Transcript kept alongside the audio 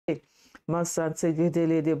Masante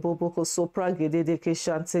gedele de boboko sopra gede de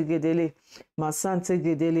keshante gedele. Masante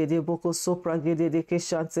gedele de boko sopra gede de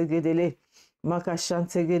keshante gedele.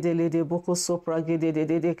 Makashante gedele de boko sopra gede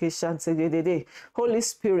de keshante gedele. Holy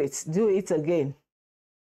Spirit, do it again.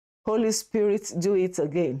 Holy Spirit, do it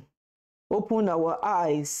again. Open our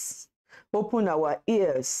eyes, open our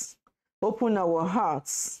ears, open our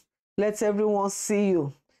hearts. Let everyone see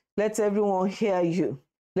you. Let everyone hear you.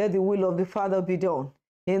 Let the will of the Father be done.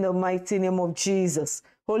 In the mighty name of Jesus.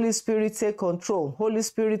 Holy Spirit, take control. Holy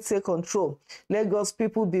Spirit, take control. Let God's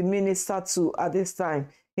people be ministered to at this time.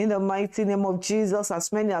 In the mighty name of Jesus, as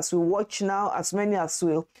many as will watch now, as many as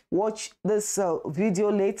will watch this video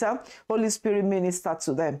later, Holy Spirit, minister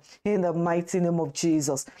to them. In the mighty name of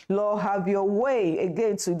Jesus. Lord, have your way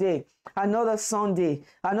again today. Another Sunday,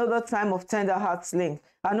 another time of Tenderheartslink,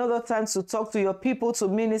 another time to talk to your people, to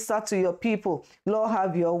minister to your people. Lord,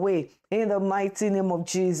 have your way. In the mighty name of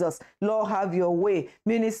Jesus. Lord, have your way.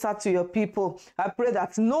 Minister to your people. I pray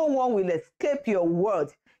that no one will escape your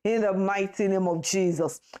word. In the mighty name of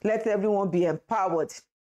Jesus. Let everyone be empowered.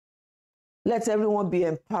 Let everyone be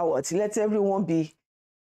empowered. Let everyone be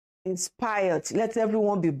inspired. Let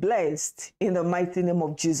everyone be blessed in the mighty name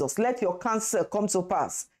of Jesus. Let your counsel come to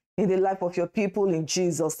pass in the life of your people in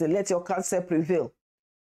Jesus' name. Let your counsel prevail.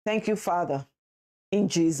 Thank you, Father, in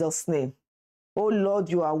Jesus' name. Oh Lord,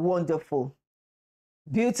 you are wonderful,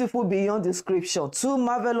 beautiful beyond description, too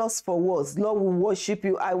marvelous for words. Lord, we worship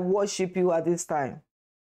you. I worship you at this time.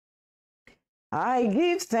 I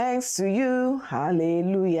give thanks to you.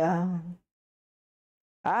 Hallelujah.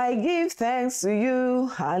 I give thanks to you.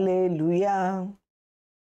 Hallelujah.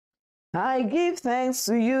 I give thanks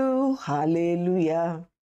to you. Hallelujah.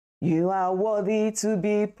 You are worthy to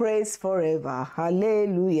be praised forever.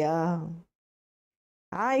 Hallelujah.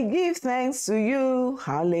 I give thanks to you.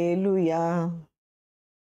 Hallelujah.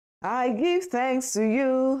 I give thanks to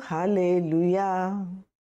you. Hallelujah.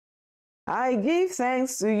 I give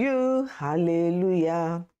thanks to you.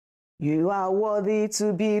 Hallelujah. You are worthy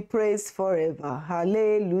to be praised forever.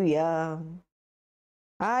 Hallelujah.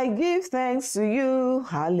 I give thanks to you.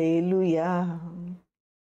 Hallelujah.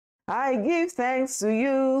 I give thanks to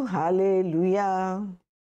you. Hallelujah.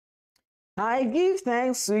 I give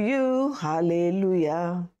thanks to you.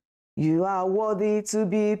 Hallelujah. You are worthy to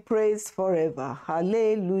be praised forever.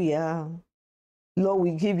 Hallelujah. Lord,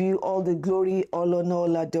 we give you all the glory, all honor,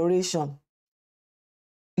 all adoration.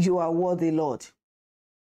 You are worthy, Lord.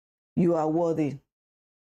 You are worthy.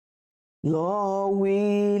 Lord,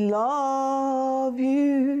 we love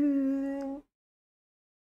you.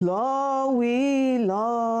 Lord, we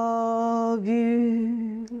love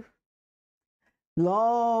you.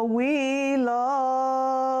 Lord, we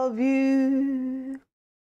love you.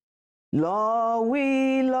 Lord,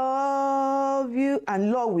 we love you.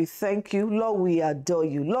 And Lord, we thank you. Lord, we adore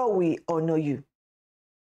you. Lord, we honor you.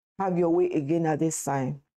 Have your way again at this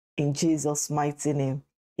time. In Jesus' mighty name.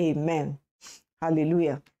 Amen.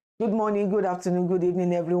 Hallelujah. Good morning, good afternoon, good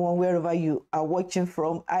evening, everyone, wherever you are watching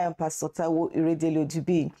from. I am Pastor Taiwo Iredele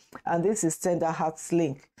Odubiyi, and this is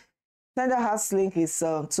Tenderheartslink. Tenderheartslink is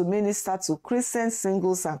to minister to Christian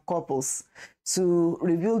singles and couples, to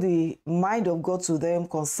reveal the mind of God to them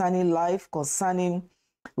concerning life, concerning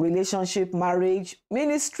relationship, marriage,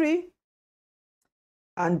 ministry,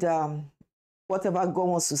 and whatever God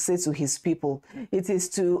wants to say to his people. It is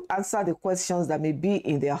to answer the questions that may be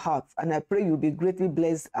in their hearts. And I pray you'll be greatly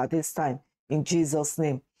blessed at this time in Jesus'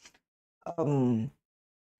 name. In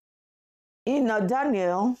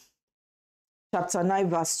Daniel chapter 9,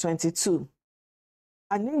 verse 22,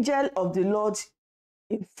 an angel of the Lord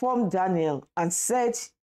informed Daniel and said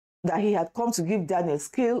that he had come to give Daniel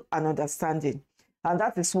skill and understanding. And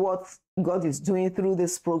that is what God is doing through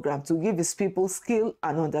this program, to give his people skill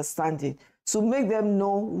and understanding, to make them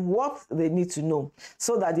know what they need to know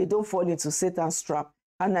so that they don't fall into Satan's trap.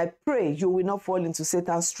 And I pray you will not fall into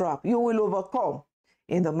Satan's trap. You will overcome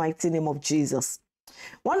in the mighty name of Jesus.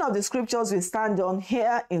 One of the scriptures we stand on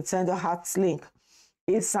here in Tenderheartslink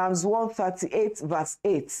is Psalms 138, verse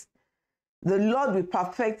 8. The Lord will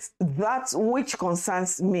perfect that which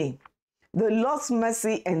concerns me. The Lord's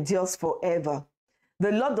mercy endures forever.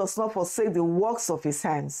 The Lord does not forsake the works of his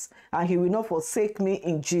hands, and he will not forsake me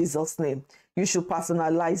in Jesus' name. You should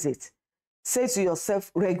personalize it. Say to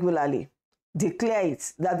yourself regularly, declare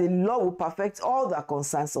it, that the Lord will perfect all that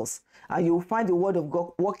concerns us, and you will find the word of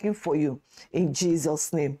God working for you in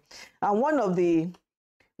Jesus' name. And one of the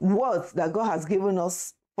words that God has given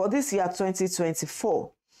us for this year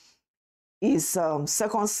 2024 is 2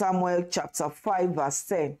 Samuel chapter 5, verse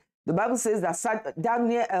 10. The Bible says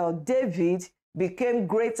that David became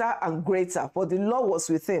greater and greater, for the Lord was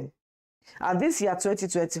with him. And this year,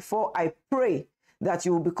 2024, I pray that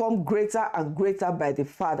you will become greater and greater by the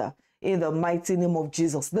Father in the mighty name of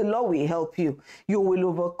Jesus. The Lord will help you. You will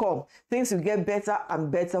overcome. Things will get better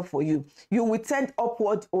and better for you. You will tend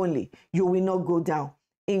upward only. You will not go down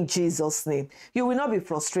in Jesus' name. You will not be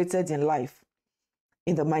frustrated in life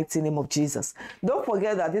in the mighty name of Jesus. Don't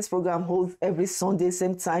forget that this program holds every Sunday,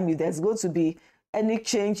 same time. If there's going to be any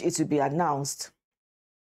change, it will be announced.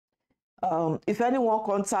 If anyone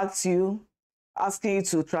contacts you, asking you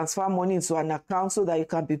to transfer money into an account so that you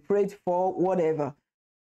can be prayed for, whatever,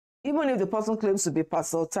 even if the person claims to be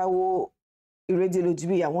Pastor Taiwo Iredele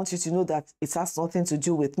Odubiyi, I want you to know that it has nothing to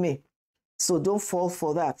do with me. So don't fall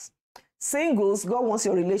for that. Singles, God wants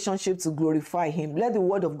your relationship to glorify him. Let the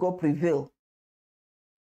word of God prevail.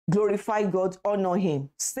 Glorify God, honor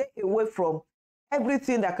him. Stay away from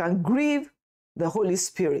everything that can grieve the Holy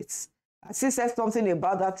Spirit. I see said something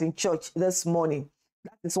about that in church this morning.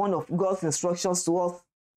 That is one of God's instructions to us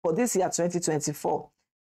for this year, 2024.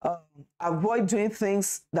 Avoid doing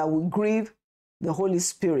things that will grieve the Holy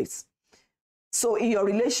Spirit. So in your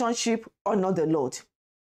relationship, honor the Lord.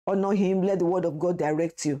 Honor him. Let the word of God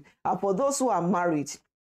direct you. And for those who are married,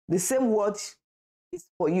 the same word is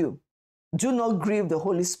for you. Do not grieve the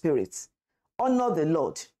Holy Spirit. Honor the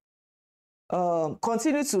Lord.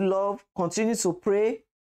 Continue to love. Continue to pray.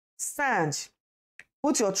 Stand.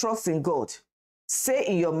 Put your trust in God. Stay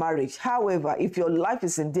in your marriage. However, if your life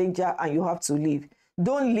is in danger and you have to leave,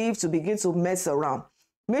 don't leave to begin to mess around.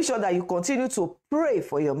 Make sure that you continue to pray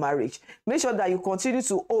for your marriage. Make sure that you continue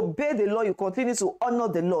to obey the Lord. You continue to honor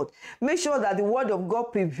the Lord. Make sure that the word of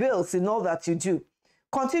God prevails in all that you do.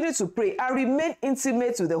 Continue to pray and remain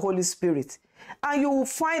intimate with the Holy Spirit. And you will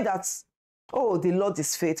find that, oh, the Lord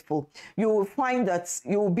is faithful. You will find that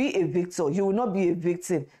you will be a victor. You will not be a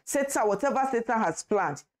victim. Satan, whatever Satan has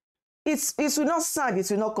planned, it will not stand. It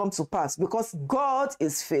will not come to pass because God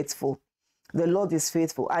is faithful. The Lord is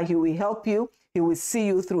faithful and he will help you. He will see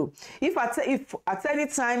you through. If at any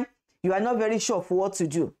time you are not very sure of what to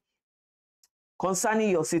do concerning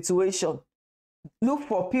your situation, look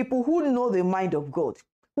for people who know the mind of God,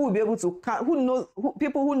 who will be able to,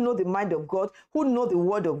 people who know the mind of God, who know the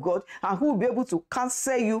word of God, and who will be able to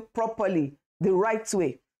counsel you properly, the right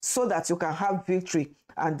way, so that you can have victory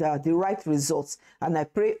and the right results. And I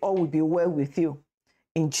pray all will be well with you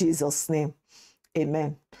in Jesus' name.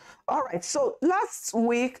 Amen. All right. So last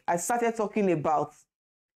week, I started talking about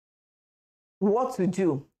what to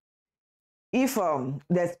do if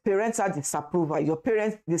there's parental disapproval, your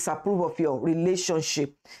parents disapprove of your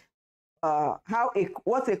relationship,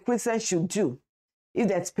 what a Christian should do if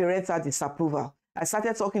there's parental disapproval. I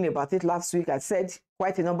started talking about it last week. I said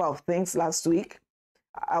quite a number of things last week.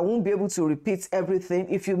 I won't be able to repeat everything.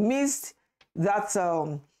 If you missed that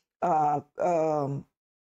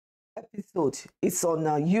episode, it's on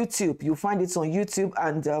YouTube. You'll find it on YouTube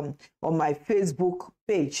and on my Facebook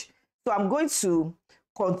page. So I'm going to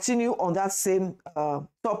continue on that same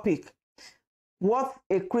topic. What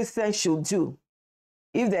a Christian should do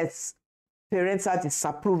if there's parental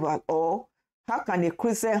disapproval, or how can a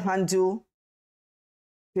Christian handle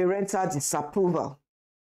parental disapproval?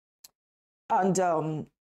 And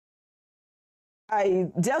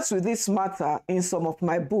I dealt with this matter in some of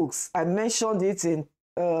my books. I mentioned it in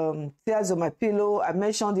Tears on My Pillow. I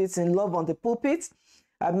mentioned it in Love on the Pulpit.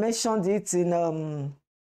 I mentioned it in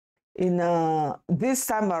This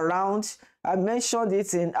Time Around. I mentioned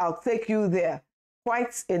it in I'll Take You There.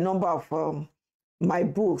 Quite a number of my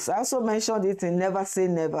books. I also mentioned it in Never Say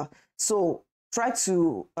Never. So try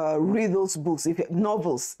to read those books,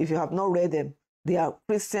 novels, if you have not read them. They are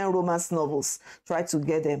Christian romance novels. Try to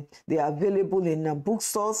get them. They are available in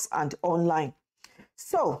bookstores and online.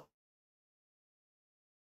 So,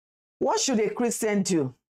 what should a Christian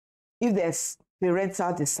do if there's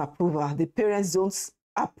parental disapproval? The parents don't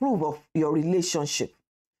approve of your relationship.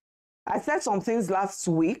 I said some things last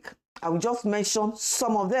week. I will just mention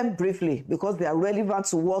some of them briefly because they are relevant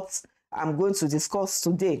to what I'm going to discuss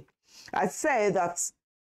today. I said that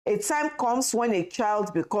a time comes when a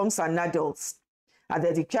child becomes an adult, and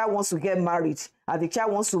that the child wants to get married, and the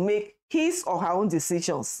child wants to make his or her own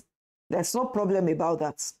decisions. There's no problem about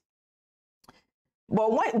that.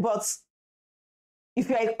 But if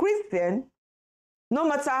you're a Christian, no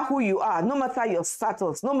matter who you are, no matter your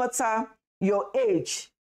status, no matter your age,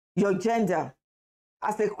 your gender,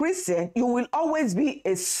 as a Christian, you will always be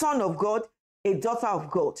a son of God, a daughter of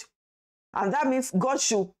God. And that means God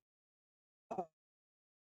should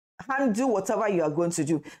handle whatever you are going to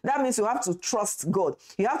do. That means you have to trust God.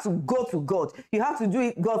 You have to go to God. You have to do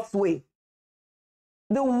it God's way.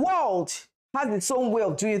 The world has its own way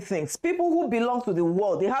of doing things. People who belong to the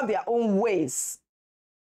world, they have their own ways.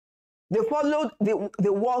 They follow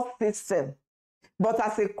the world system. But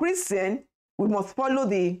as a Christian, we must follow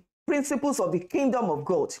the principles of the kingdom of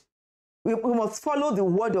God. We must follow the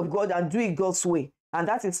word of God and do it God's way. And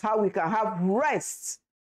that is how we can have rest.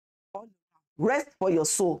 Rest for your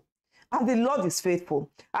soul. And the Lord is faithful.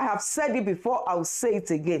 I have said it before, I will say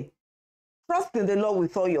it again. Trust in the Lord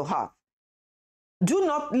with all your heart. Do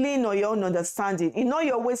not lean on your own understanding. In all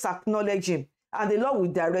your ways, acknowledge him, and the Lord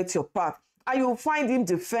will direct your path. And you will find him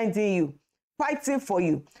defending you, fighting for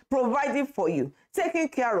you, providing for you, taking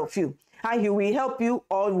care of you. And he will help you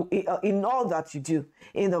all in all that you do,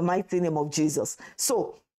 in the mighty name of Jesus.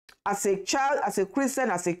 So, as a child, as a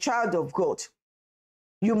Christian, as a child of God,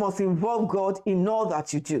 you must involve God in all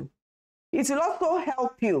that you do. It will also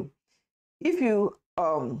help you if you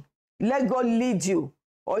let God lead you,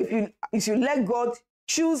 or if you let God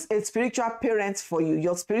choose a spiritual parent for you,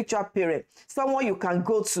 your spiritual parent, someone you can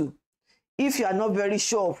go to if you are not very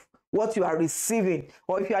sure of what you are receiving,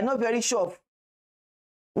 or if you are not very sure of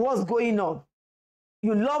what's going on.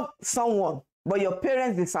 You love someone, but your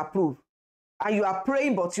parents disapprove, and you are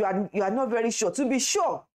praying, but you are not very sure. To be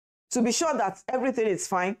sure that everything is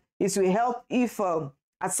fine, it will help if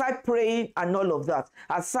aside praying and all of that,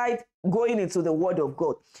 aside going into the word of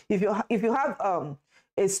God, if you have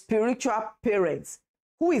a spiritual parent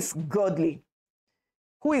who is godly,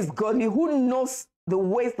 who knows the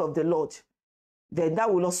ways of the Lord, then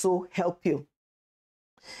that will also help you.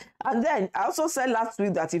 And then I also said last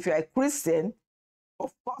week that if you're a Christian,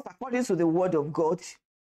 of course, according to the word of God,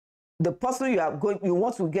 the person you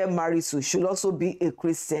want to get married to should also be a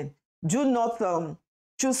Christian. Do not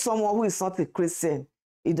choose someone who is not a Christian.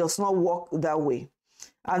 It does not work that way.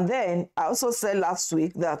 And then I also said last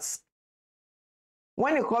week that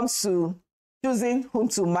when it comes to choosing whom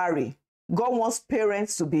to marry, God wants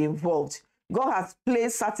parents to be involved. God has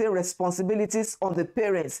placed certain responsibilities on the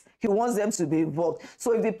parents. He wants them to be involved.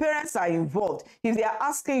 So if the parents are involved, if they are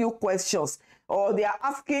asking you questions, or they are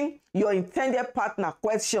asking your intended partner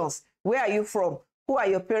questions, where are you from? Who are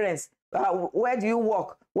your parents? Where do you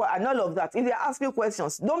work? Well, and all of that. If they are asking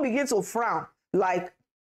questions, don't begin to frown like,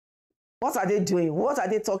 what are they doing? What are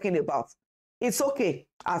they talking about? It's okay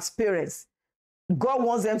as parents. God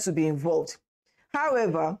wants them to be involved.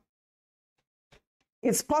 However,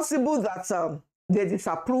 it's possible that they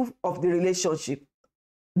disapprove of the relationship,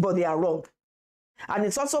 but they are wrong. And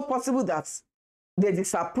it's also possible that they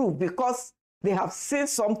disapprove because they have seen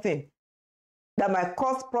something that might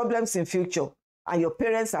cause problems in future, and your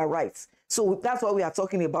parents are right. So that's what we are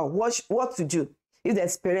talking about, what to do if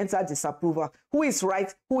there's parental disapproval. Who is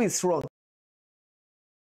right? Who is wrong?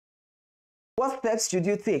 What steps should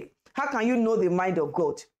you take? How can you know the mind of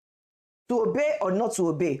God? To obey or not to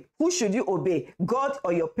obey? Who should you obey? God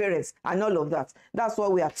or your parents? And all of that. That's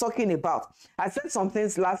what we are talking about. I said some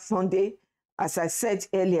things last Sunday, as I said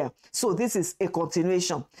earlier. So this is a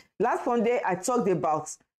continuation. Last Sunday, I talked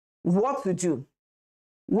about what to do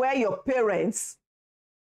where your parents,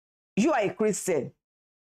 you are a Christian,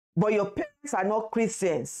 but your parents are not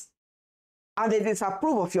Christians, and they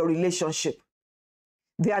disapprove of your relationship.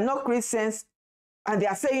 They are not Christians, and they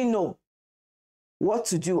are saying no. What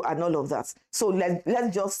to do and all of that. So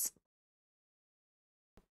let's just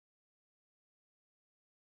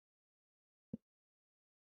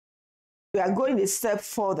we are going a step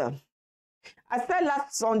further. I said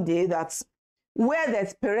last Sunday that where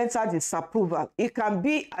there's parental disapproval, it can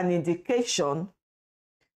be an indication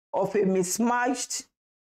of a mismatched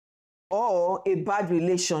or a bad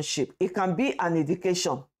relationship. It can be an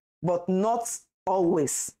indication, but not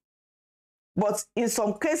always. But in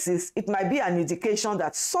some cases, it might be an indication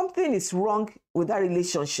that something is wrong with that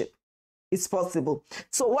relationship. It's possible.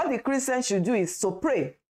 So what the Christian should do is to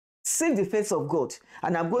pray, seek the face of God,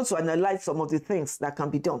 and I'm going to analyze some of the things that can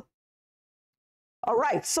be done. All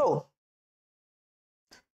right, so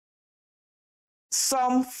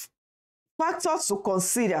some factors to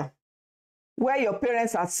consider where your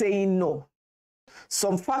parents are saying no.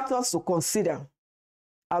 Some factors to consider.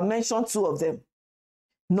 I'll mention two of them.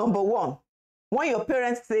 Number one, when your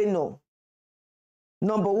parents say no.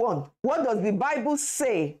 Number one, what does the Bible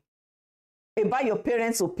say about your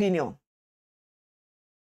parents' opinion?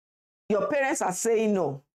 Your parents are saying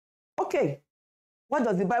no. Okay, what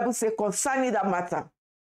does the Bible say concerning that matter?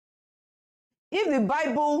 If the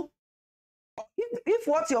Bible, if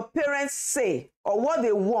what your parents say or what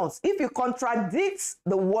they want, if it contradicts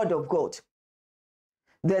the word of God,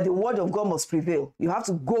 then the word of God must prevail. You have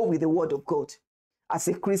to go with the word of God. As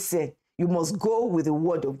a Christian, You must go with the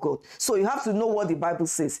word of God. So you have to know what the Bible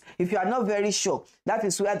says. If you are not very sure, that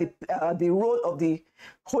is where the role of the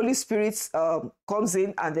Holy Spirit comes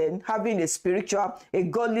in, and then having a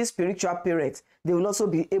godly spiritual parent, they will also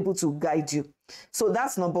be able to guide you. So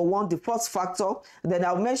that's number one, the first factor. Then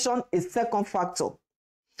I'll mention a second factor.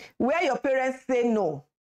 Where your parents say no,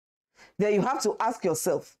 then you have to ask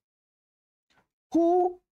yourself,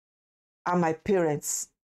 who are my parents?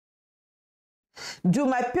 Do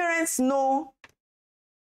my parents know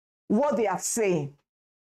what they are saying?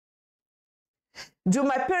 Do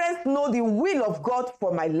my parents know the will of God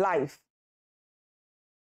for my life?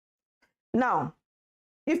 Now,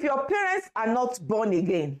 if your parents are not born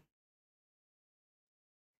again,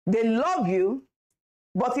 they love you,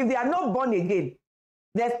 but if they are not born again,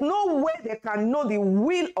 there's no way they can know the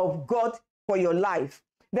will of God for your life.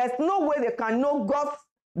 There's no way they can know God's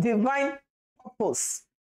divine purpose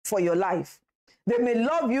for your life. They may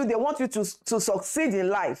love you. They want you to succeed in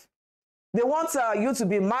life. They want you to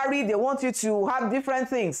be married. They want you to have different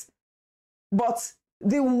things. But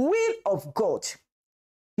the will of God,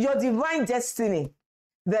 your divine destiny,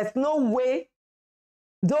 there's no way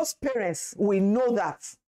those parents will know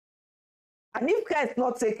that. And if care is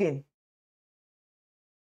not taken,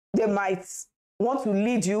 they might want to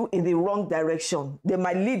lead you in the wrong direction. They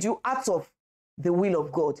might lead you out of the will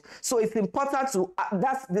of God. So it's important to,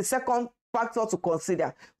 that's the second factor to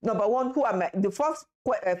consider. Number one, who am I? The first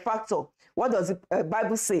factor, what does the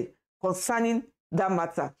Bible say concerning that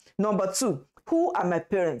matter? Number two, who are my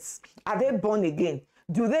parents? Are they born again?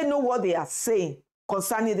 Do they know what they are saying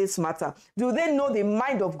concerning this matter? Do they know the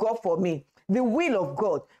mind of God for me? The will of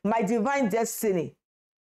God, my divine destiny?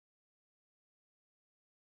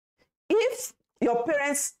 If your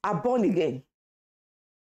parents are born again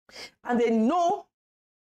and they know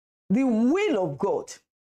the will of God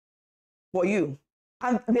for you,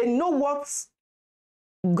 and they know what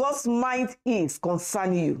God's mind is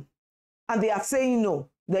concerning you, and they are saying no,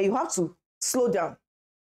 then you have to slow down.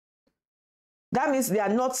 That means they are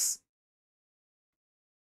not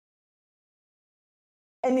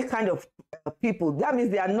any kind of people. That means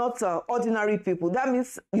they are not ordinary people. That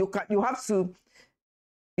means you have to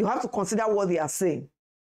consider what they are saying.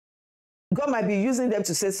 God might be using them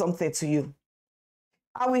to say something to you.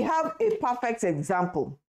 And we have a perfect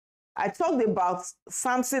example. I talked about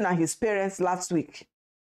Samson and his parents last week,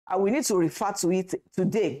 and we need to refer to it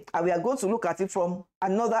today. And we are going to look at it from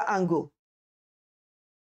another angle.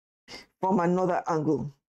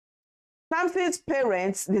 Samson's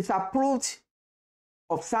parents disapproved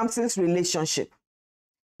of Samson's relationship.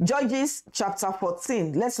 Judges chapter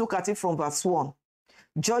 14. Let's look at it from verse 1.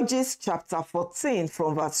 Judges chapter 14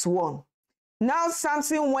 from verse 1. Now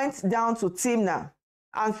Samson went down to Timnah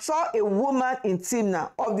and saw a woman in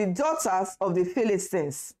Timnah of the daughters of the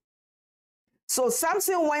Philistines. So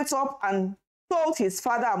Samson went up and told his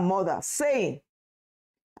father and mother, saying,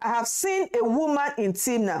 I have seen a woman in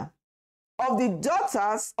Timnah of the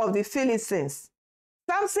daughters of the Philistines.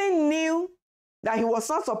 Samson knew that he was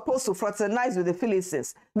not supposed to fraternize with the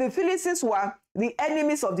Philistines. The Philistines were the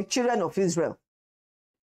enemies of the children of Israel.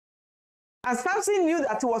 And Samson knew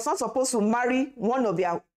that he was not supposed to marry one of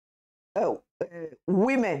their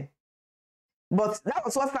women. But that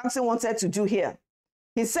was what Samson wanted to do here.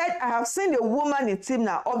 He said, I have seen a woman in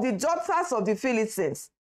Timnah of the daughters of the Philistines.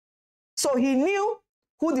 So he knew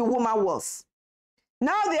who the woman was.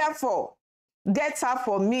 Now therefore, get her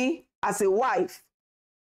for me as a wife.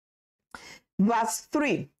 Verse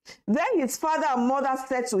 3. Then his father and mother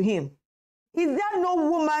said to him, is there no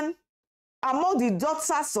woman among the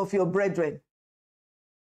daughters of your brethren,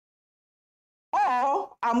 or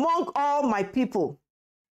among all my people,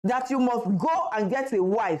 that you must go and get a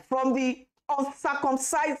wife from the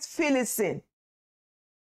uncircumcised Philistine?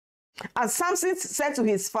 And Samson said to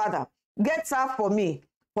his father, get her for me,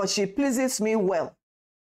 for she pleases me well.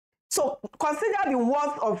 So consider the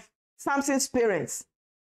words of Samson's parents.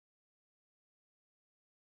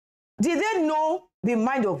 Did they know the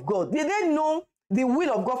mind of God? Did they know the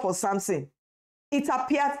will of God for Samson? It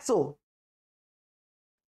appeared so.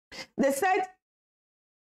 They said,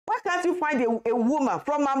 why can't you find a woman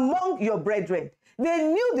from among your brethren? They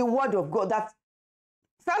knew the word of God, that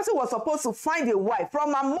Samson was supposed to find a wife from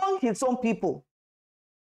among his own people.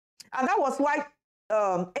 And that was why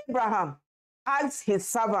Abraham asked his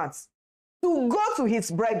servants to go to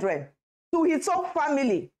his brethren, to his own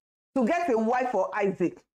family, to get a wife for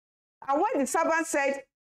Isaac. And when the servant said,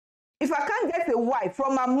 if I can't get a wife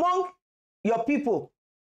from among your people,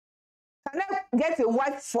 can I get a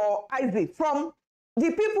wife for Isaac from the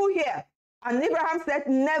people here? And Abraham said,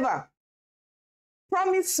 never.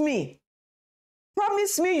 Promise me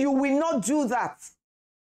Promise me you will not do that.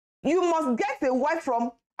 You must get a wife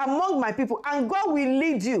from among my people, and God will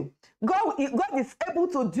lead you. God is able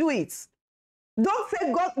to do it. Don't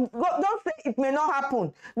say don't say it may not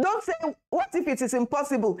happen. Don't say, what if it is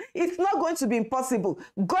impossible? It's not going to be impossible.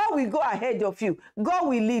 God will go ahead of you. God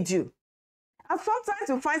will lead you. And sometimes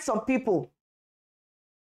you find some people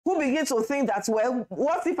who begin to think that, well,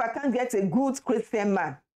 what if I can't get a good Christian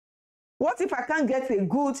man? What if I can't get a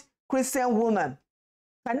good Christian woman?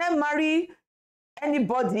 Can I marry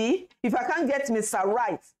anybody if I can't get Mr.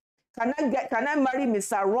 Right? Can I marry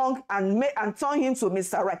Mr. Wrong and turn him to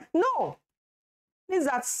Mr. Right? No. It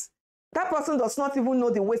means that person does not even know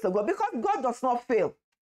the ways of God, because God does not fail.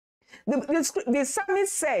 The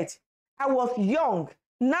psalmist said, I was young,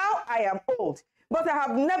 now I am old, but I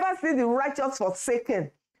have never seen the righteous forsaken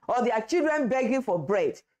or their children begging for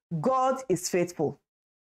bread. God is faithful.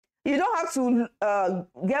 You don't have to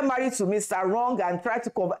get married to Mr. Wrong and try to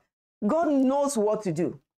convert. God knows what to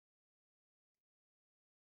do.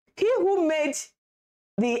 He who made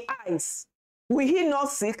the eyes, will he not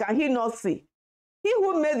see? Can he not see? He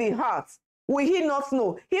who made the heart, will he not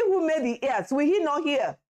know? He who made the ears, will he not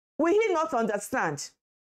hear? Will he not understand?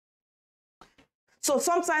 So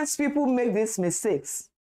sometimes people make these mistakes.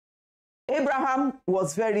 Abraham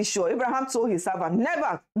was very sure. Abraham told his servant,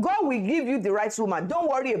 never, God will give you the right woman. Don't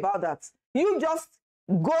worry about that. You just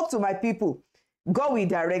go to my people. God will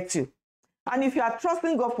direct you. And if you are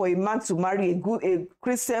trusting God for a man to marry, a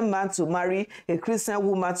Christian man to marry, a Christian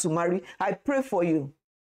woman to marry, I pray for you.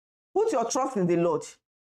 Put your trust in the Lord.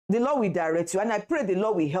 The Lord will direct you. And I pray the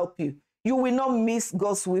Lord will help you. You will not miss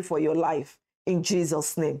God's will for your life. In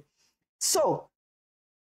Jesus' name. So,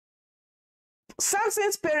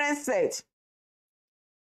 Samson's parents said,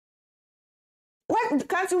 why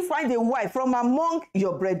can't you find a wife from among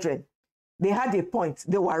your brethren? They had a point.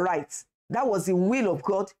 They were right. That was the will of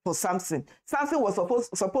God for Samson. Samson was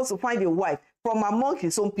supposed to find a wife from among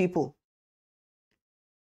his own people.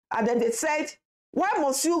 And then they said, why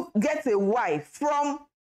must you get a wife from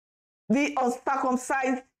the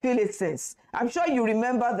uncircumcised Philistines? I'm sure you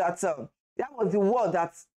remember that that was the word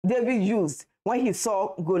that David used when he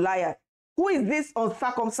saw Goliath. Who is this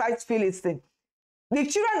uncircumcised Philistine? The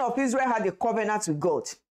children of Israel had a covenant with God.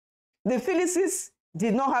 The Philistines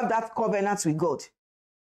did not have that covenant with God.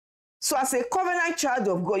 So as a covenant child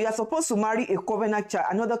of God, you are supposed to marry a covenant child,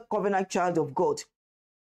 another covenant child of God.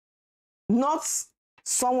 Not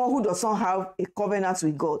someone who does not have a covenant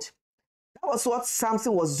with God. That was what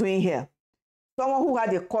Samson was doing here. Someone who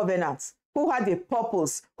had a covenant, who had a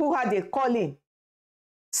purpose, who had a calling.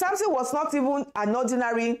 Samson was not even an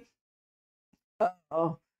ordinary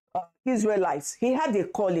Israelite. He had a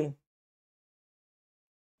calling.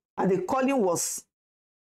 And the calling was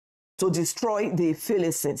to destroy the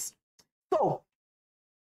Philistines. So,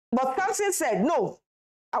 but Samson said, no,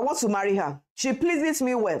 I want to marry her. She pleases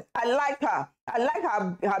me well. I like her. I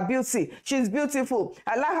like her beauty. She's beautiful.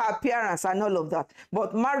 I like her appearance and all of that.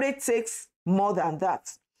 But marriage takes more than that.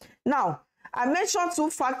 Now, I mentioned two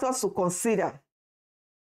factors to consider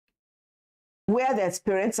where there's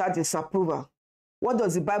parental disapproval. What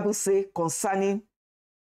does the Bible say concerning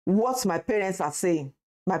what my parents are saying?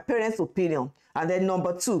 My parents' opinion. And then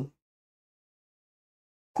number two,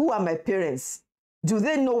 who are my parents? Do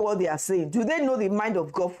they know what they are saying? Do they know the mind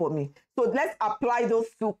of God for me? So let's apply those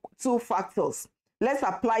two factors. Let's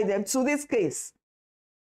apply them to this case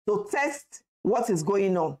to test what is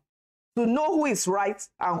going on, to know who is right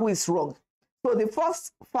and who is wrong. So the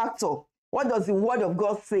first factor, what does the word of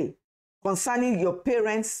God say concerning your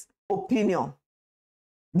parents' opinion?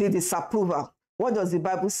 The disapproval. What does the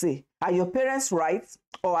Bible say? Are your parents right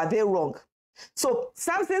or are they wrong? So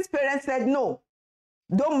Samson's parents said, no,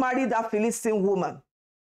 don't marry that Philistine woman.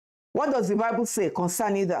 What does the Bible say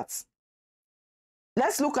concerning that?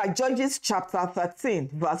 Let's look at Judges chapter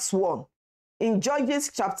 13, verse 1. In Judges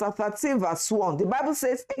chapter 13, verse 1, the Bible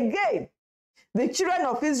says, again, the children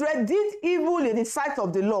of Israel did evil in the sight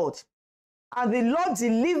of the Lord, and the Lord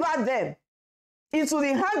delivered them into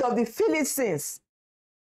the hand of the Philistines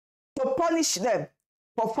to punish them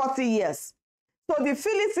for 40 years. So the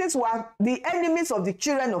Philistines were the enemies of the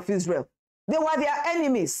children of Israel. They were their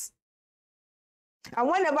enemies. And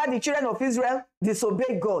whenever the children of Israel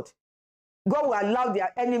disobeyed God, God will allow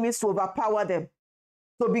their enemies to overpower them,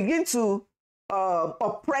 to begin to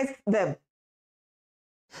oppress them.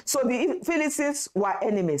 So the Philistines were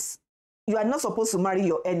enemies. You are not supposed to marry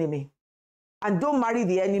your enemy. And don't marry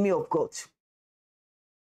the enemy of God.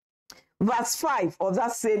 Verse 5 of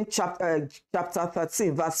that same chapter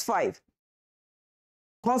 13, verse 5.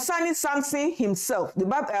 Concerning Samson himself,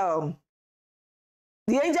 the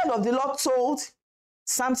angel of the Lord told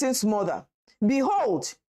Samson's mother,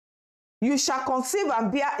 behold, you shall conceive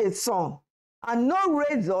and bear a son, and no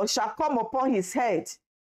razor shall come upon his head,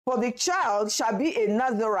 for the child shall be a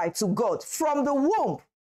Nazarite to God from the womb,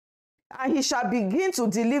 and he shall begin to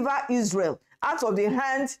deliver Israel out of the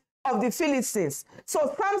hand of the Philistines.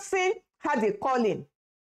 So Samson had a calling.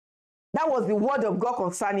 That was the word of God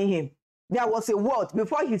concerning him. There was a word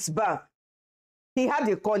before his birth. He had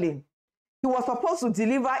a calling. He was supposed to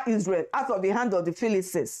deliver Israel out of the hand of the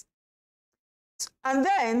Philistines. And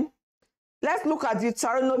then, let's look at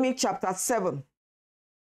Deuteronomy chapter 7.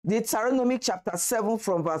 Deuteronomy chapter 7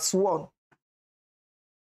 from verse 1.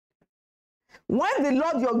 When the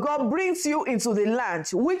Lord your God brings you into the land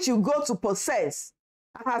which you go to possess,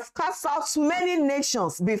 and has cast out many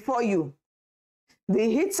nations before you, the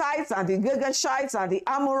Hittites and the Girgashites and the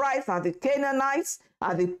Amorites and the Canaanites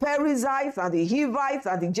and the Perizzites and the Hivites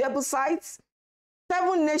and the Jebusites,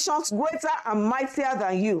 7 nations greater and mightier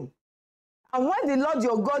than you. And when the Lord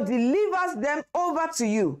your God delivers them over to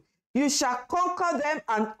you, you shall conquer them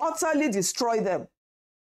and utterly destroy them.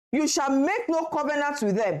 You shall make no covenant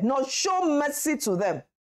with them, nor show mercy to them.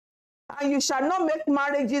 And you shall not make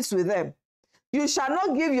marriages with them. You shall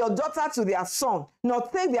not give your daughter to their son, nor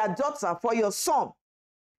take their daughter for your son.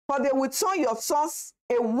 For they will turn your sons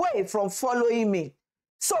away from following me.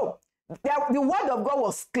 So, the word of God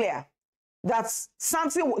was clear that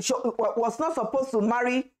Samson was not supposed to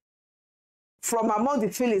marry from among the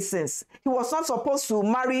Philistines. He was not supposed to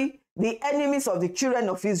marry the enemies of the children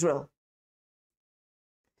of Israel,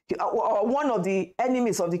 or one of the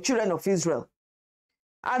enemies of the children of Israel.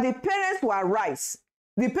 And the parents were right.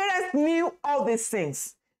 The parents knew all these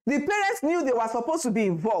things. The parents knew they were supposed to be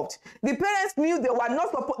involved. The parents knew they were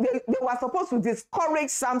not they were supposed to discourage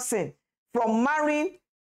Samson from marrying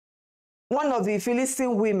one of the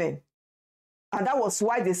Philistine women. And that was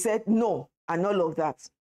why they said no and all of that.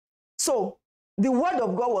 So the word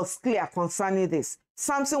of God was clear concerning this.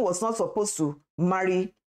 Samson was not supposed to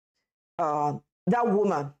marry that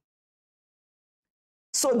woman.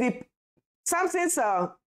 So Samson's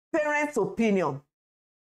parents' opinion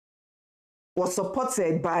was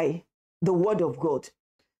supported by the word of God.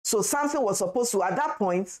 So Samson was supposed to, at that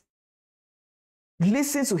point,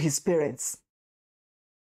 listen to his parents.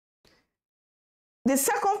 The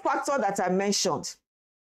second factor that I mentioned,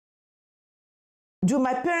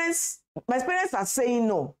 my parents are saying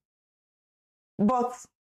no, but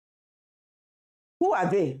who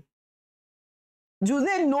are they? Do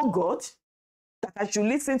they know God that I should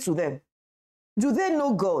listen to them? Do they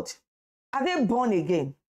know God? Are they born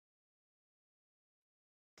again?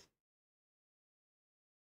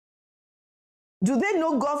 Do they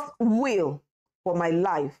know God's will for my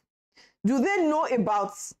life? Do they know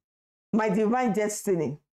about my divine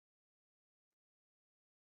destiny?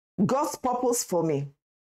 God's purpose for me?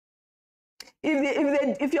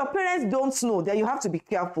 If your parents don't know, then you have to be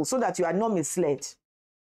careful so that you are not misled.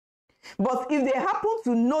 But if they happen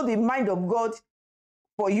to know the mind of God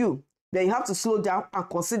for you, then you have to slow down and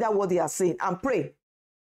consider what they are saying and pray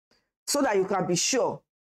so that you can be sure,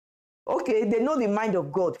 okay, they know the mind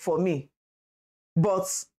of God for me,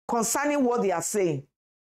 but concerning what they are saying,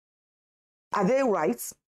 are they right?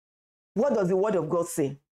 What does the word of God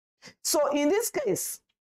say? So in this case,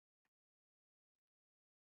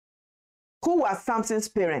 who were Samson's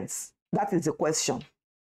parents? That is the question.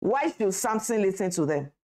 Why should Samson listen to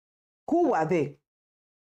them? Who were they?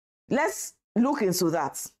 Let's look into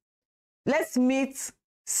that. Let's meet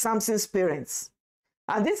Samson's parents.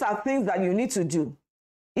 And these are things that you need to do.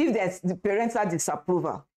 If there's the parental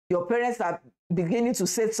disapproval, your parents are beginning to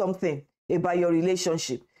say something about your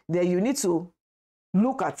relationship, then you need to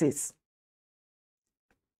look at it.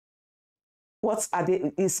 What are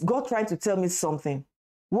they? Is God trying to tell me something?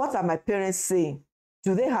 What are my parents saying?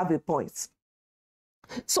 Do they have a point?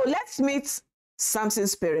 So let's meet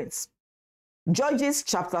Samson's parents. Judges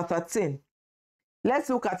chapter 13. Let's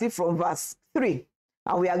look at it from verse 3.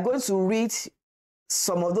 And we are going to read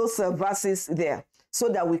some of those verses there so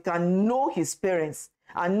that we can know his parents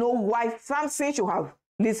and know why Samson should have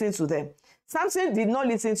listened to them. Samson did not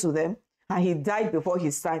listen to them and he died before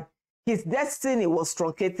his time. His destiny was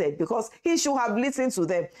truncated because he should have listened to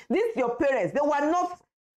them. These your parents, they were not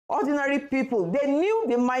ordinary people. They knew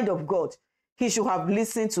the mind of God. He should have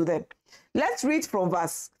listened to them. Let's read from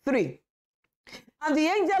verse 3. And the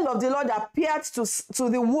angel of the Lord appeared to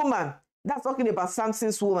the woman. That's talking about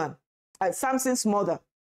Samson's woman, Samson's mother.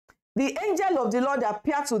 The angel of the Lord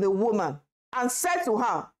appeared to the woman and said to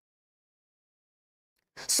her.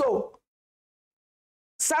 So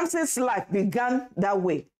Samson's life began that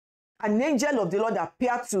way. An angel of the Lord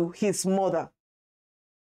appeared to his mother.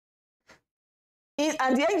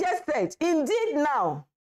 And the angel said, indeed now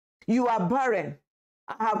you are barren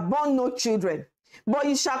and have borne no children, but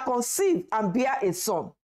you shall conceive and bear a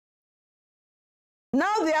son.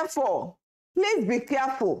 Now therefore, please be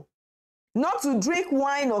careful not to drink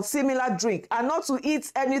wine or similar drink, and not to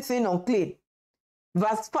eat anything unclean.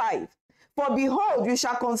 Verse 5, for behold, you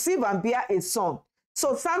shall conceive and bear a son.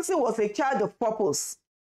 So Samson was a child of purpose.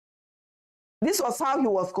 This was how he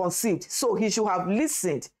was conceived. So he should have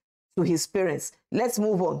listened to his parents. Let's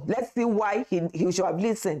move on. Let's see why he should have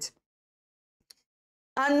listened.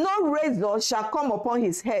 And no razor shall come upon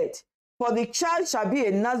his head, for the child shall be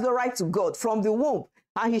a Nazarite to God from the womb,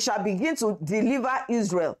 and he shall begin to deliver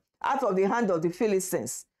Israel out of the hand of the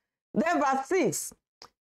Philistines. Then verse 6,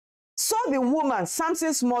 so the woman,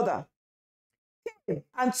 Samson's mother, came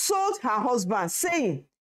and told her husband, saying,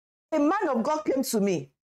 a man of God came to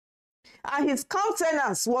me, and his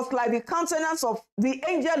countenance was like the countenance of the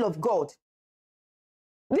angel of God.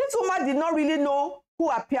 This woman did not really know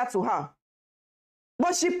who appeared to her,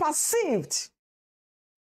 but she perceived.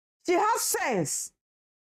 She has sense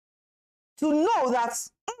to know that,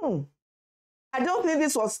 I don't think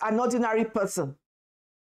this was an ordinary person.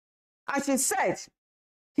 And she said,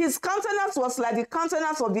 his countenance was like the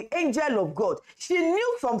countenance of the angel of God. She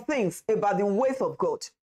knew some things about the ways of God.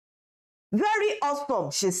 Very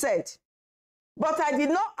awesome, she said. But I did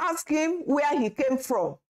not ask him where he came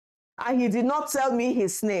from, and he did not tell me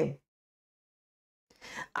his name.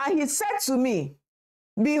 And he said to me,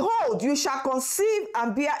 behold, you shall conceive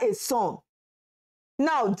and bear a son.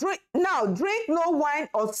 Now drink no wine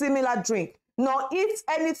or similar drink, nor eat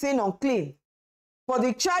anything unclean. For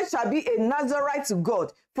the child shall be a Nazarite to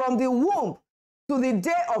God from the womb to the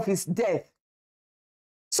day of his death.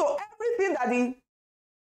 So everything that the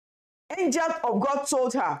angel of God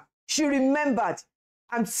told her, she remembered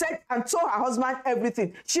and said and told her husband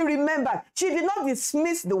everything. She remembered. She did not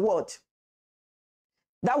dismiss the word.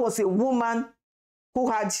 That was a woman who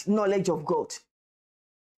had knowledge of God.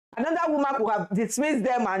 Another woman could have dismissed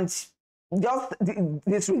them and just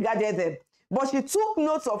disregarded them. But she took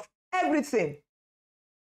notes of everything.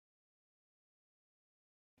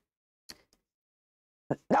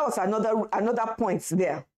 That was another point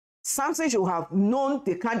there. Samson should have known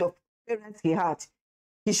the kind of parents he had.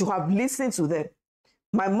 He should have listened to them.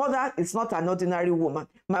 My mother is not an ordinary woman.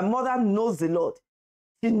 My mother knows the Lord.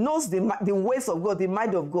 She knows the ways of God, the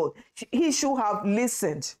mind of God. He should have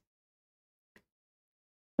listened.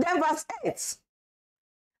 Then verse 8.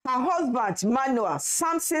 Her husband, Manoah,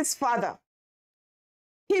 Samson's father,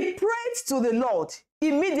 he prayed to the Lord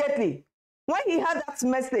immediately. When he had that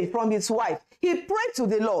message from his wife, he prayed to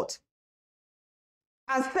the Lord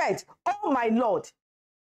and said, oh my Lord.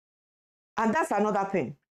 And that's another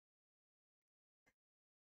thing.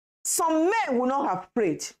 Some men will not have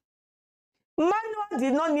prayed. Manoah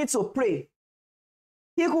did not need to pray.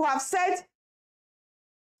 He could have said,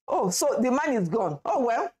 oh, so the man is gone. Oh,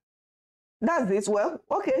 well, that's it. Well,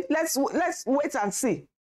 okay, let's wait and see.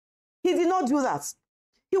 He did not do that.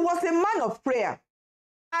 He was a man of prayer,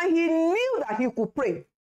 and he knew that he could pray.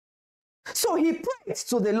 So he prayed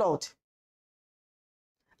to the Lord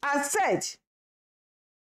and said,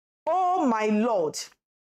 oh, my Lord.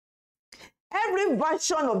 Every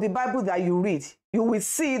version of the Bible that you read, you will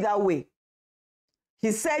see it that way.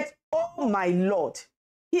 He said, oh, my Lord.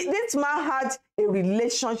 This man had a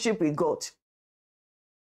relationship with God.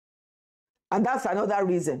 And that's another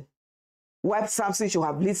reason why Samson should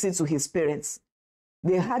have listened to his parents.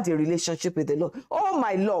 They had a relationship with the Lord. Oh,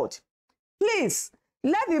 my Lord, please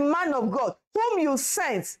let the man of God whom you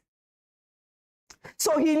sent.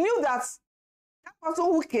 So he knew that that person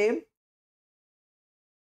who came,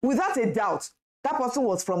 without a doubt, that person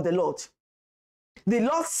was from the Lord. The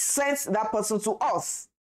Lord sent that person to us.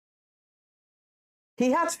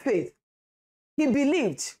 He had faith. He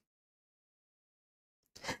believed.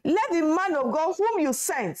 Let the man of God whom you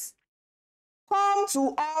sent come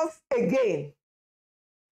to us again.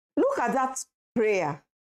 Look at that prayer.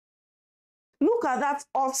 Look at that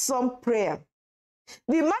awesome prayer.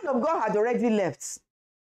 The man of God had already left.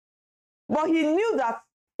 But he knew that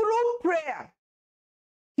through prayer,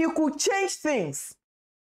 he could change things.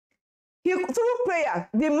 Through prayer,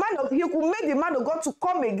 he could make the man of God to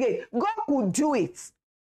come again. God could do it.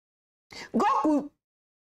 God could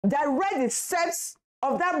direct the steps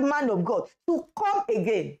of that man of God to come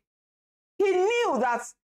again. He knew that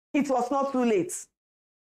it was not too late.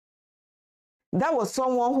 That was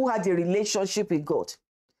someone who had a relationship with God.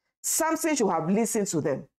 Samson should have listened to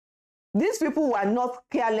them. These people were not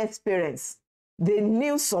careless parents. They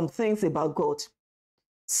knew some things about God.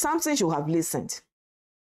 Samson should have listened.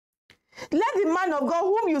 Let the man of God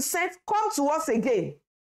whom you sent come to us again.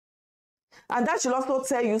 And that should also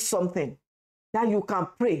tell you something, that you can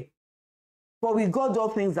pray. For with God, all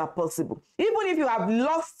things are possible. Even if you have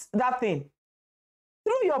lost that thing,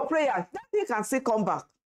 through your prayers, that thing can still come back.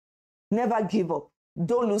 Never give up.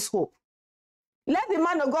 Don't lose hope. Let the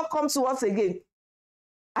man of God come to us again.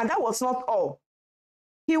 And that was not all.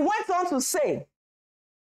 He went on to say,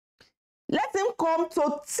 let him come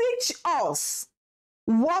to teach us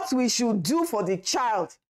what we should do for the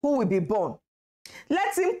child who will be born.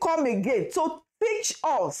 Let him come again to teach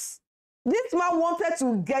us. This man wanted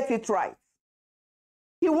to get it right.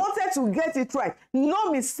 He wanted to get it right.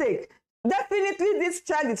 No mistake. Definitely this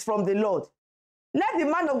child is from the Lord. Let the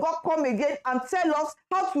man of God come again and tell us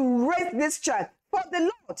how to raise this child for the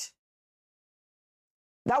Lord.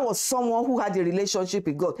 That was someone who had a relationship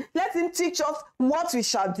with God. Let him teach us what we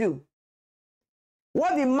shall do.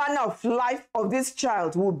 What the manner of life of this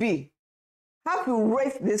child will be. How to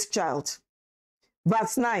raise this child.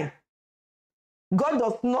 Verse 9. God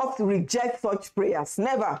does not reject such prayers.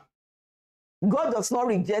 Never. God does not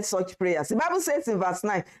reject such prayers. The Bible says in verse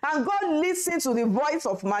 9, and God listened to the voice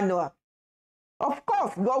of Manoah. Of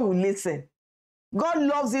course, God will listen. God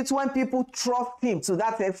loves it when people trust him to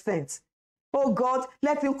that extent. Oh God,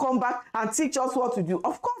 let him come back and teach us what to do.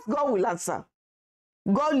 Of course, God will answer.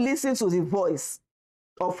 God listened to the voice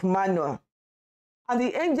of Manoah. And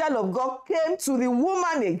the angel of God came to the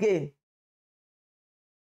woman again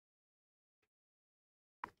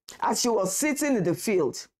as she was sitting in the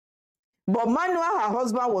field. But Manoah, her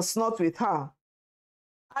husband, was not with her.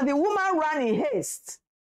 And the woman ran in haste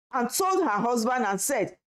and told her husband and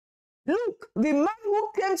said, look, the man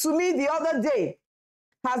who came to me the other day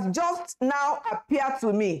has just now appeared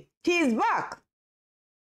to me. He is back.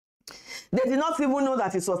 They did not even know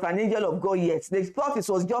that it was an angel of God yet. They thought it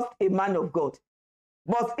was just a man of God.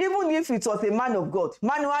 But even if it was a man of God,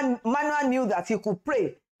 Manoah knew that he could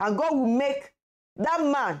pray and God would make that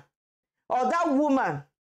man or that woman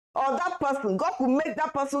or that person, God could make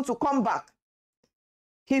that person to come back.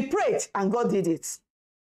 He prayed and God did it.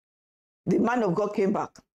 The man of God came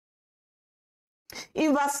back.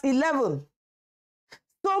 In verse 11,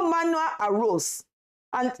 so Manoah arose.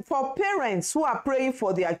 And for parents who are praying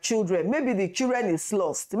for their children, maybe the children is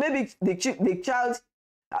lost. Maybe the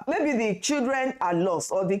children are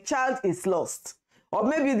lost, or the child is lost, or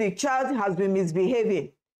maybe the child has been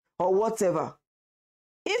misbehaving, or whatever.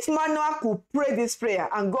 If Manoah could pray this prayer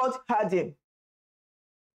and God heard him,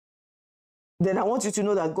 then I want you to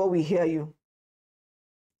know that God will hear you.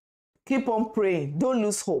 Keep on praying. Don't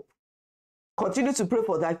lose hope. Continue to pray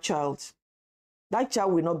for that child. That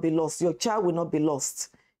child will not be lost. Your child will not be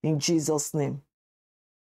lost in Jesus' name.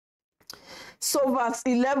 So verse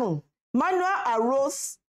 11, Manoah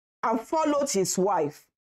arose and followed his wife.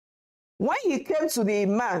 When he came to the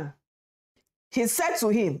man, he said to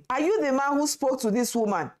him, are you the man who spoke to this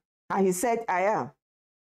woman? And he said, I am.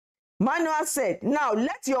 Manoah said, now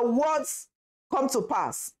let your words come to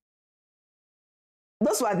pass.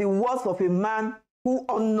 Those were the words of a man who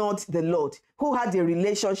honored the Lord, who had a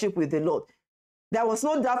relationship with the Lord. There was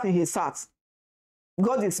no doubt in his heart.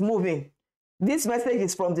 God is moving. This message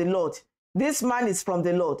is from the Lord. This man is from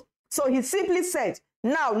the Lord. So he simply said,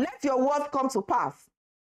 now let your word come to pass.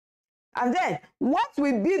 And then, what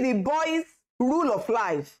will be the boy's rule of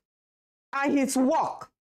life and his work?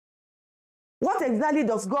 What exactly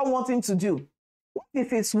does God want him to do? What is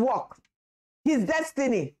his work? His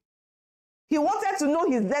destiny. He wanted to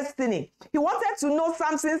know his destiny. He wanted to know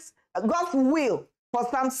God's will for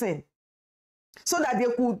Samson, so that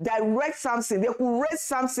they could direct Samson, they could raise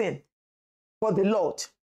Samson for the Lord.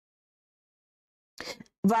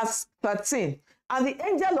 Verse 13, and the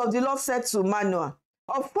angel of the Lord said to Manoah,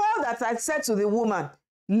 of all that I said to the woman,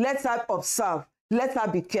 let her observe, let her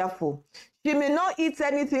be careful. She may not eat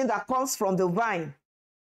anything that comes from the vine,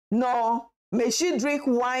 nor may she drink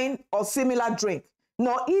wine or similar drink,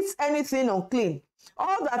 nor eat anything unclean.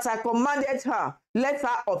 All that I commanded her, let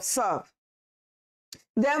her observe.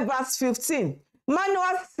 Then verse 15,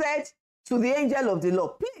 Manoah said to the angel of the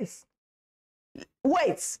Lord, please,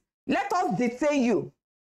 wait, let us detain you,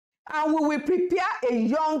 and we will prepare a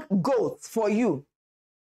young goat for you.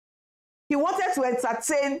 He wanted to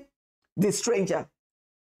entertain the stranger.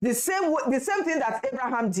 The same thing that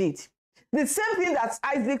Abraham did. The same thing that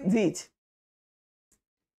Isaac did.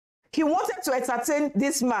 He wanted to entertain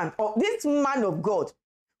this man, or this man of God,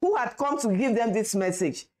 who had come to give them this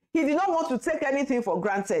message. He did not want to take anything for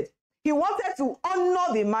granted. He wanted to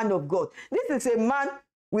honor the man of God. This is a man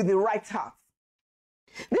with the right heart.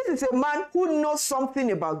 This is a man who knows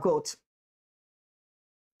something about God.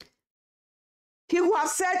 He would have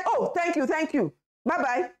said, oh, thank you,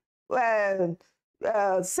 bye-bye,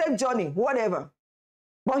 safe journey, whatever.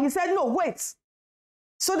 But he said, no, wait,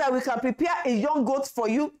 so that we can prepare a young goat for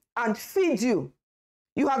you and feed you.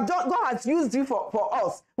 You have done, God has used you for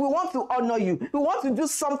us. We want to honor you. We want to do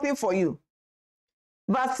something for you.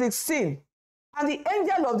 Verse 16, and the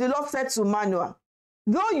angel of the Lord said to Manoah,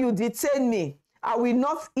 though you detain me, I will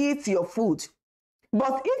not eat your food.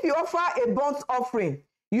 But if you offer a burnt offering,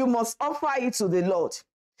 you must offer it to the Lord.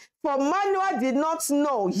 For Manoah did not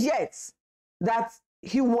know yet that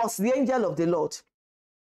he was the angel of the Lord.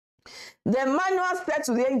 Then Manoah said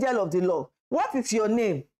to the angel of the Lord, what is your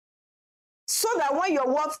name? So that when your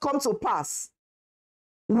words come to pass,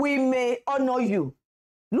 we may honor you.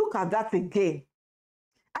 Look at that again.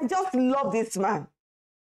 I just love this man.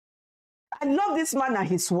 I love this man and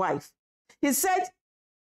his wife. He said,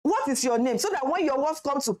 what is your name? So that when your words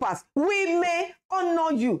come to pass, we may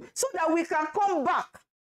honor you, so that we can come back.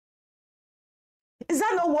 Is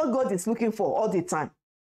that not what God is looking for all the time?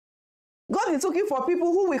 God is looking for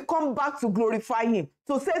people who will come back to glorify him,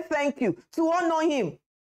 to say thank you, to honor him.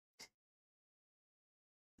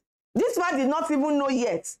 This man did not even know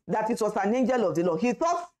yet that it was an angel of the Lord. He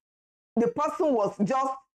thought the person was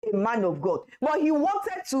just a man of God. But he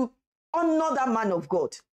wanted to honor that man of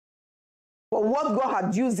God for what God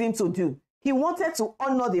had used him to do. He wanted to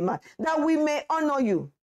honor the man, that we may honor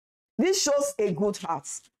you. This shows a good heart.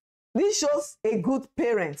 This shows a good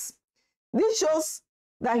parent. This shows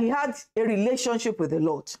that he had a relationship with the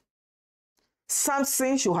Lord.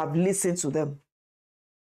 Samson should have listened to them.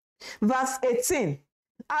 Verse 18,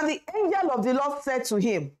 and the angel of the Lord said to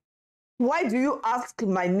him, why do you ask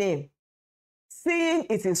my name, seeing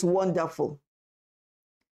it is wonderful?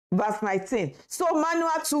 Verse 19, so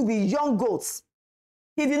Manoah took the young goats.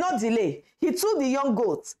 He did not delay. He took the young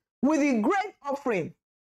goats with the grain offering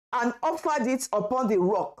and offered it upon the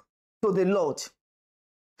rock to the Lord.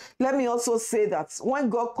 Let me also say that when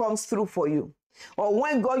God comes through for you, or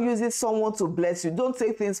when God uses someone to bless you, don't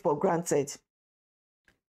take things for granted.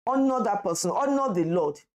 Honor that person. Honor the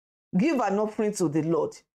Lord. Give an offering to the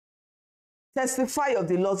Lord. Testify of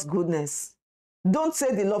the Lord's goodness. Don't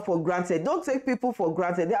take the Lord for granted. Don't take people for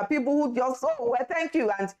granted. There are people who just, oh, well, thank you,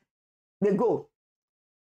 and they go.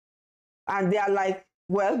 And they are like,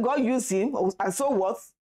 well, God used him, and so what?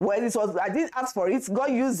 Well, it was, I didn't ask for it. God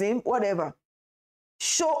used him, whatever.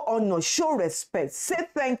 Show honor, show respect. Say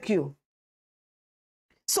thank you.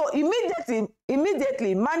 So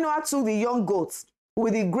immediately, Manoah took the young goats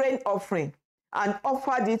with the grain offering and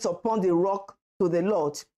offered it upon the rock to the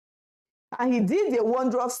Lord. And he did a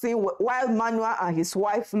wondrous thing while Manoah and his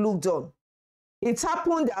wife looked on. It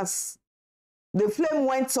happened as the flame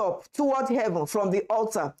went up toward heaven from the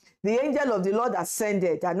altar. The angel of the Lord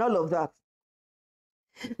ascended, and all of that.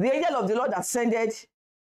 The angel of the Lord ascended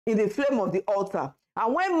in the flame of the altar.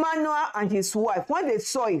 And when Manoah and his wife, when they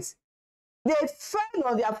saw it, they fell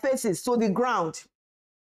on their faces to the ground.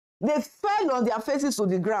 They fell on their faces to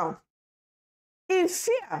the ground in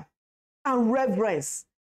fear and reverence.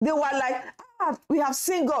 They were like, we have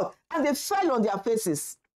seen God. And they fell on their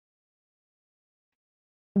faces.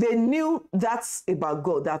 They knew that's about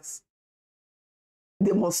God, that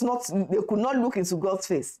they could not look into God's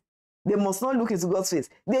face. They must not look into God's face.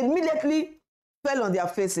 They immediately fell on their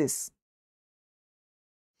faces.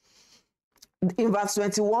 In verse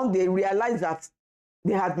 21, they realized that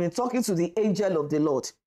they had been talking to the angel of the Lord.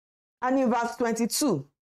 And in verse 22,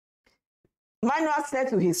 Manoah said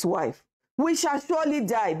to his wife, we shall surely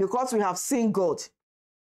die because we have seen God.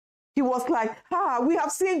 He was like, we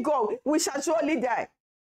have seen God. We shall surely die.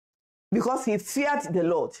 Because he feared the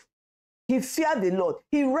Lord. He feared the Lord.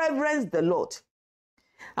 He reverenced the Lord.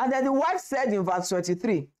 And then the wife said in verse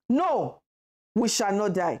 23, no, we shall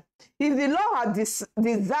not die. If the Lord had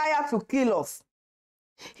desire to kill us,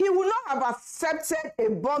 he would not have accepted a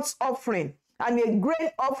burnt offering and a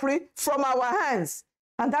grain offering from our hands.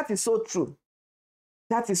 And that is so true.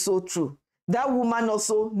 That is so true. That woman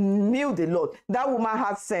also knew the Lord. That woman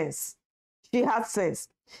had sense. She had sense.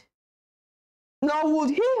 Nor would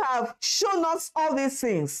he have shown us all these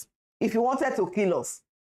things if he wanted to kill us.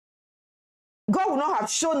 God would not have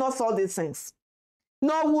shown us all these things.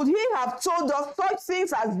 Nor would he have told us such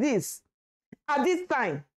things as this at this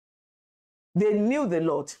time. They knew the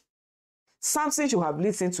Lord. Samson should have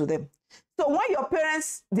listened to them. So when your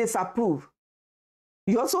parents disapprove,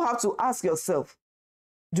 you also have to ask yourself,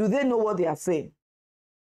 do they know what they are saying?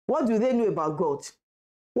 What do they know about God?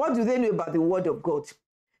 What do they know about the word of God?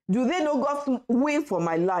 Do they know God's will for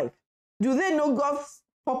my life? Do they know God's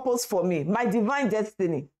purpose for me, my divine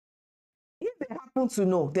destiny? If they happen to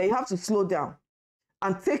know, then you have to slow down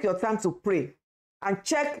and take your time to pray and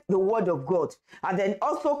check the word of God. And then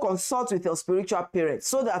also consult with your spiritual parents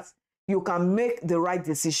so that you can make the right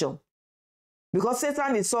decision. Because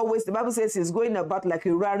Satan is always, the Bible says, he's going about like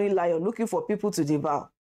a roaring lion looking for people to devour.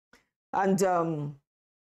 And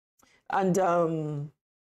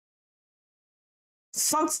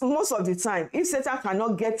most of the time, if Satan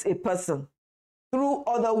cannot get a person through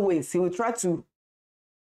other ways, he will try to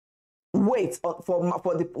wait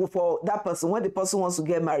for that person when the person wants to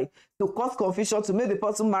get married, to cause confusion, to make the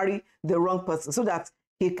person marry the wrong person so that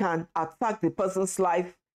he can attack the person's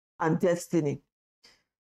life and destiny.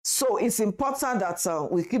 So it's important that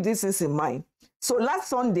we keep these things in mind. So last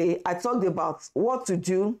Sunday, I talked about what to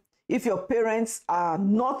do if your parents are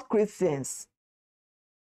not Christians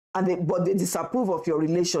but they disapprove of your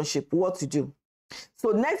relationship, what to do. So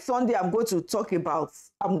next Sunday, I'm going to talk about,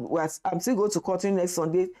 I'm still going to continue next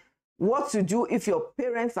Sunday, what to do if your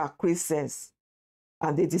parents are Christians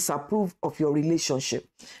and they disapprove of your relationship.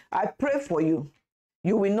 I pray for you.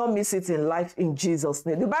 You will not miss it in life in Jesus'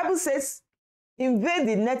 name. The Bible says, in vain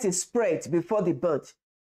the net is spread before the bird.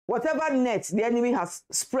 Whatever net the enemy has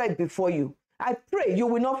spread before you, I pray you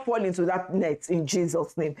will not fall into that net in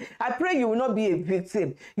Jesus' name. I pray you will not be a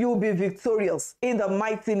victim. You will be victorious in the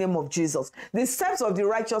mighty name of Jesus. The steps of the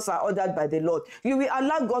righteous are ordered by the Lord. You will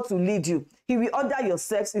allow God to lead you. He will order your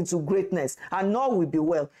steps into greatness, and all will be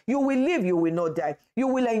well. You will live, you will not die. You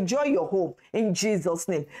will enjoy your home in Jesus'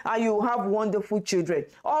 name, and you will have wonderful children.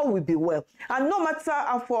 All will be well. And no matter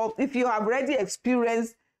if you have already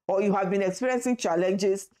experienced or you have been experiencing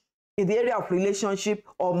challenges in the area of relationship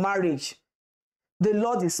or marriage, the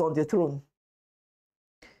Lord is on the throne.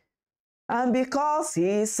 And because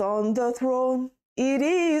he's on the throne, it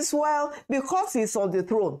is well. Because he's on the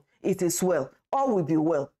throne, it is well. All will be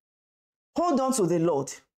well. Hold on to the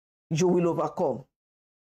Lord. You will overcome.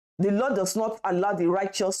 The Lord does not allow the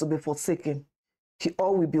righteous to be forsaken.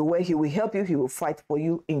 All will be well. He will help you. He will fight for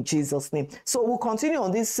you in Jesus' name. So we'll continue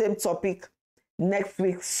on this same topic next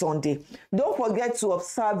week, Sunday. Don't forget to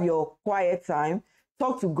observe your quiet time.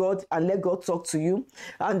 Talk to God and let God talk to you.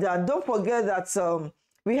 And don't forget that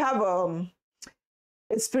we have a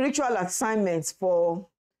spiritual assignment for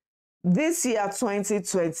this year,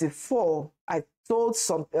 2024. I told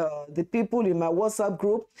the people in my WhatsApp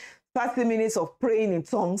group, 30 minutes of praying in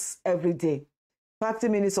tongues every day. 30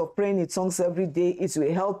 minutes of praying in tongues every day. It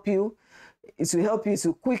will help you. It will help you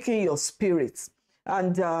to quicken your spirit.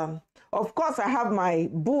 And of course, I have my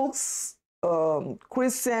books,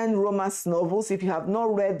 Christian romance novels. If you have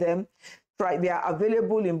not read them, they are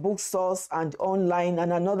available in bookstores and online,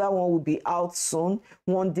 and another one will be out soon,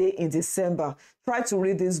 one day in December. Try to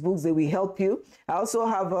read these books. They will help you. I also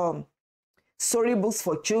have storybooks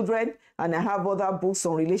for children, and I have other books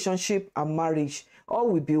on relationship and marriage. All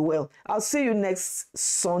will be well. I'll see you next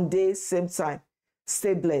Sunday, same time.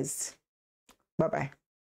 Stay blessed. Bye-bye.